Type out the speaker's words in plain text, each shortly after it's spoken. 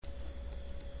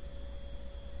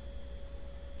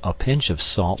A Pinch of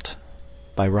Salt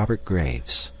by Robert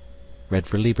Graves.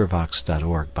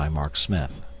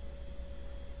 (1912).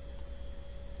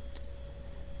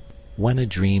 When a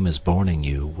dream is born in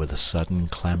you with a sudden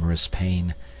clamorous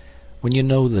pain, when you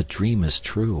know the dream is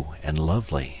true and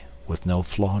lovely, with no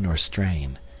flaw nor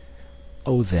strain,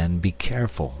 oh then be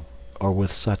careful, or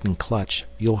with sudden clutch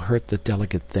you'll hurt the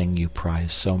delicate thing you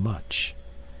prize so much.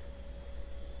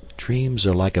 Dreams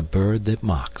are like a bird that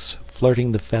mocks,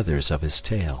 flirting the feathers of his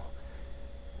tail.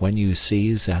 When you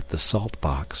seize at the salt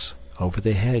box, over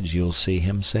the hedge you'll see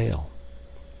him sail.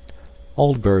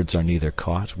 Old birds are neither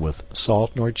caught with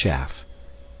salt nor chaff,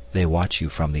 they watch you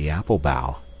from the apple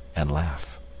bough and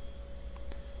laugh.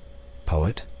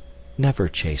 Poet, never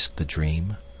chase the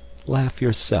dream, laugh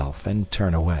yourself and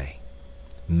turn away.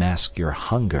 Mask your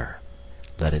hunger,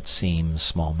 let it seem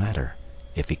small matter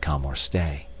if he come or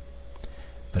stay.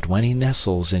 But when he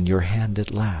nestles in your hand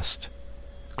at last,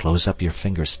 close up your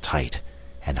fingers tight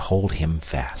and hold him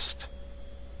fast.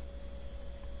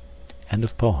 End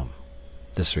of poem.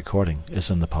 This recording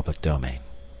is in the public domain.